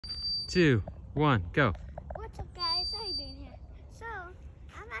2, 1, go. What's up, guys? How you doing here? So,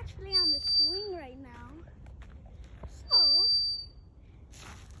 I'm actually on the swing right now. So,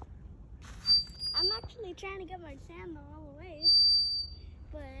 I'm actually trying to get my sandal all the way,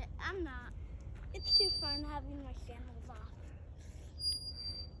 but I'm not. It's too fun having my sandals off.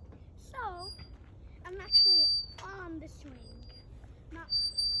 So, I'm actually on the swing. Not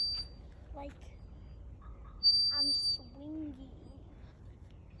like I'm swinging.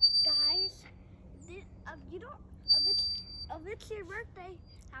 Guys, if it's your birthday,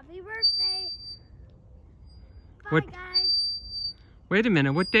 happy birthday. Bye, guys. Wait a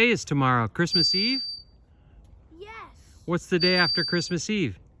minute, what day is tomorrow? Christmas Eve? Yes. What's the day after Christmas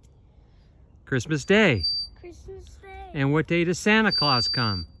Eve? Christmas Day. Christmas Day. And what day does Santa Claus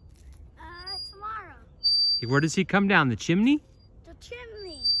come? Tomorrow. Where does he come down? The chimney? The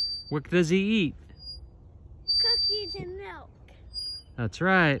chimney. What does he eat? Cookies and milk. That's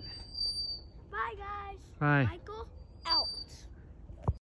right. Bye, guys. Bye. Michael.